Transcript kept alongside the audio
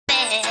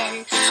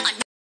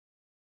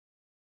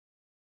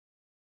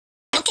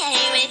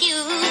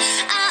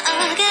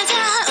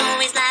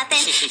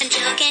I'm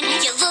joking,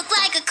 you look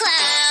like a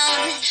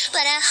clown,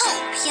 but I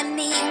hope you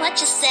mean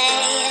what you say.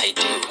 I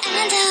do.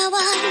 And I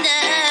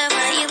wonder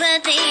what you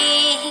would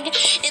think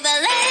if I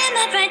let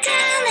my pride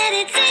down, let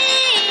it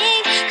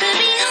sink. Could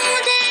be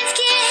old days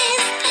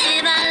kiss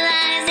if our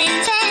lives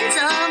intense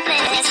or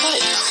bliss.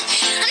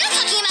 I'm not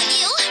talking about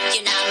you,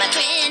 you're not my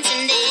prince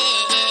in this.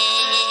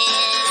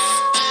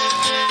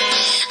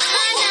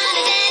 I'm not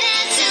a dead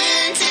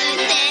end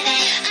baby.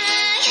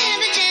 I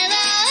have a jello,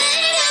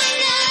 I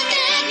don't know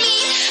that me.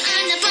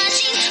 I'm not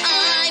blushing,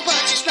 all I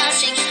watch is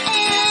blushing.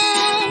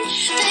 And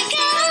pick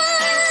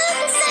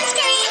up the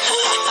sunscreen.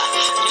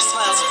 Your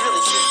smile's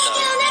really cute, though.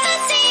 You'll never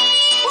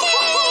see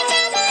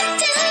from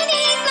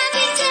underneath my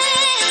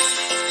pictures.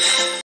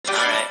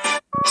 Alright.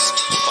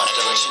 Wanted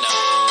to let you know.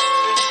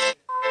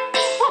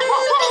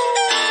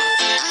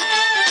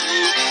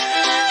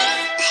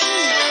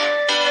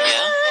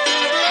 Yeah?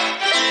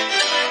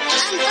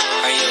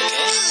 Are you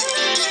okay?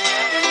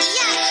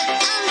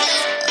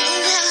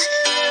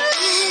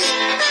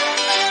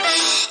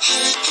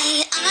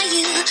 Hey, are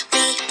you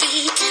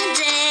free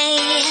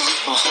today?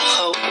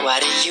 Oh, why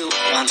do you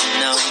want to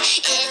know?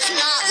 It's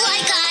not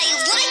like I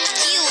like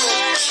you,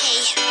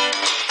 okay?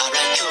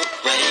 Alright, cool.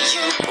 Where do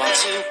you want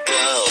to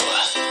go?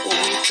 We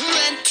could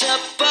rent a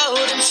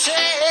boat and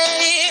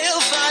sail,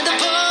 find a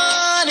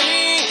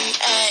bunny,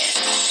 and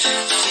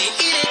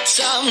eat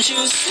some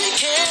juicy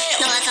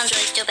kale. No, that sounds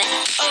really stupid.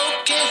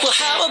 Okay, well,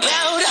 how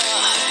about a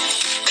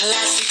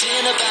classic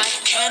dinner by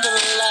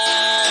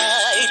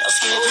candlelight? A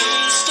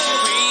scary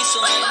story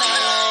so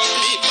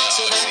night,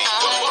 so that I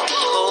can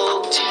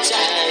hold you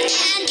tight.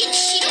 And get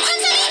shit on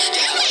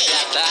something? No way!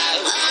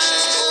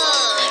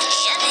 Oh,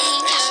 I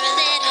think you're a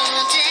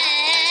little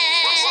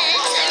dense.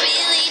 I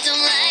really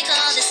don't like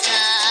all this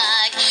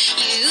talk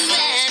you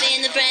have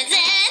in the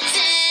present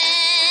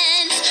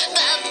tense.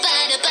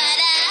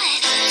 Ba-ba-da-ba-da.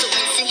 So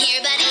listen here,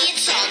 buddy,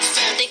 it's all just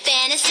a big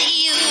fantasy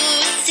you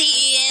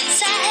see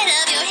inside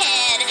of your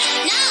head.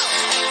 No!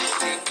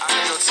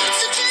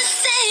 So just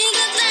say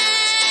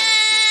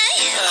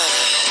goodbye.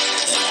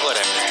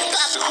 Whatever.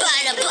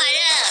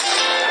 Ba-ba-da-ba-da.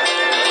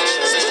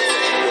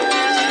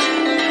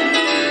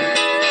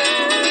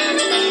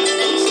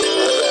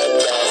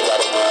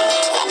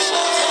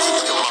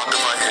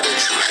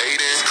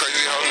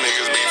 Crazy how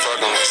niggas be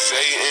fucking with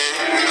Satan.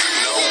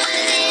 No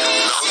weed,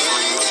 no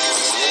sleep,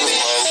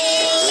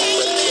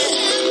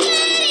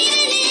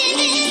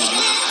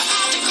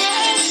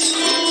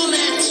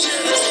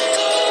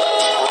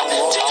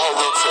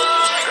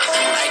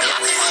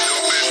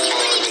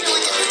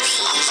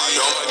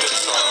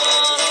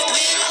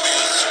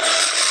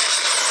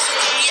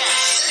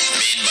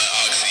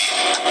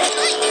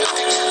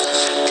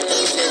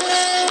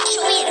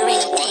 Show me a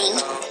ring thing.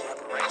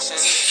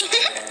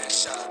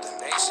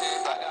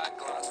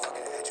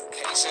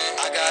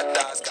 I got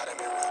thoughts, got them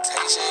in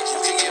rotation.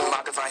 You can get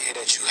mocked if I hear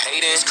that you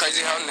hating. It's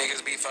crazy how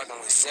niggas be fucking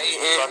with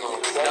Satan.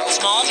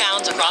 Small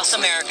towns across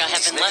America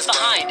have been left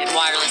behind in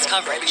wireless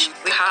coverage.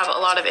 We have a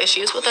lot of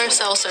issues with our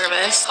cell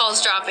service,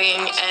 calls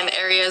dropping, and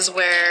areas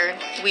where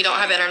we don't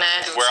have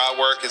internet. Where I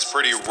work is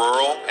pretty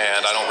rural,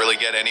 and I don't really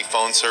get any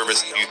phone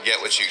service. You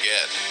get what you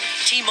get.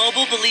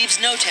 T-Mobile believes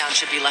no town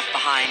should be left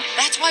behind.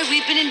 That's why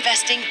we've been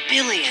investing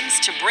billions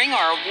to bring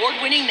our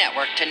award-winning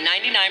network to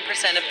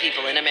 99% of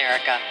people in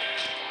America.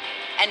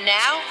 And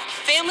now,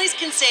 families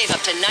can save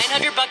up to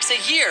 $900 a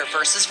year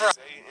versus Verizon.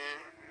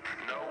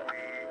 No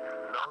weed,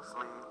 no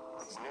sleep.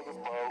 These niggas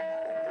broke.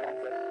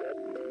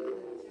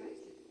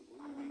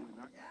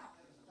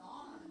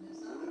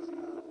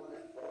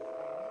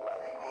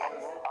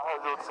 I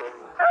heard you say.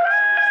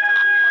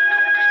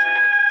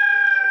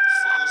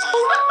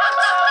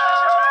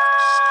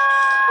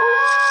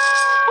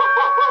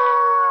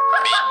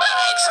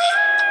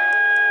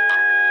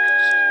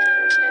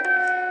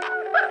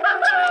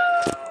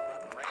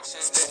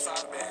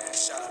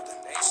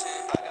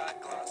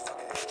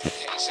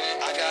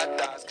 I got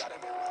thoughts, got them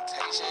in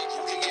rotation.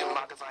 You can get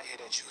mocked if I hear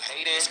that you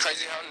hating. It's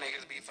crazy how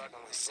niggas be fucking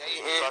with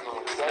Satan.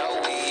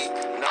 No weed,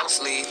 no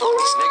sleep.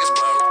 These niggas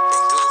broke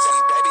and goofy.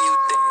 Baby, you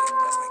think?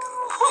 Let's make a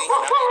movie.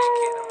 Now that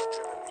kid, I'm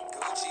dripping in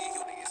Gucci.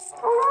 You niggas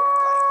fucking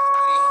like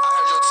Cootie. I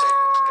heard your tape.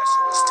 That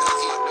shit was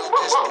dookie. A new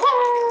bitch, nigga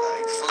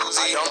like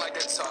Floozy. I don't like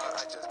that talk.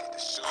 I just get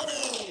the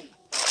shooting.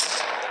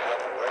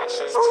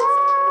 Reparations.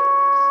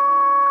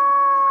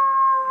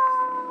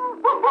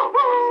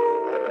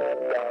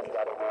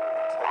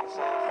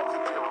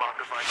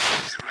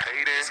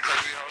 It's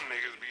crazy how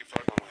niggas be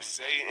fucking with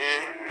Satan.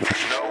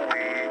 No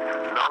weed,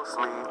 no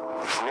sleep.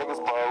 These niggas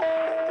broke.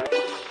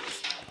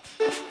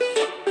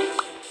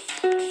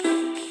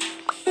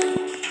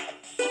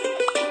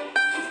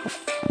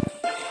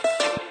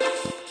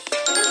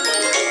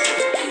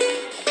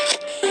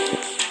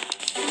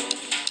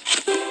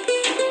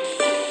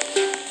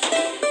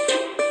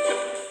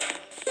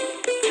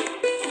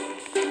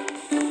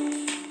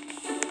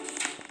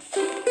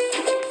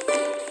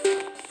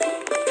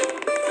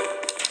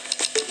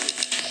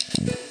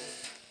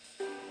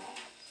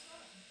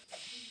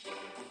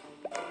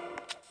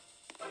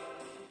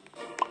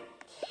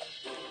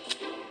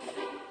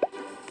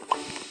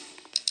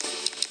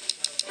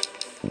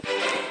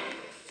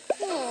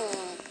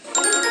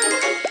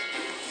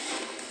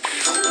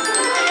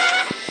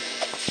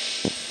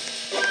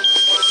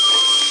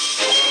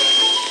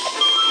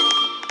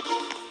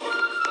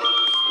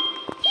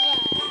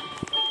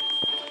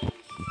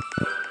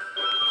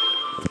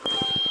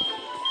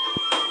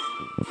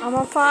 I'm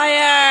on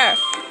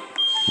fire!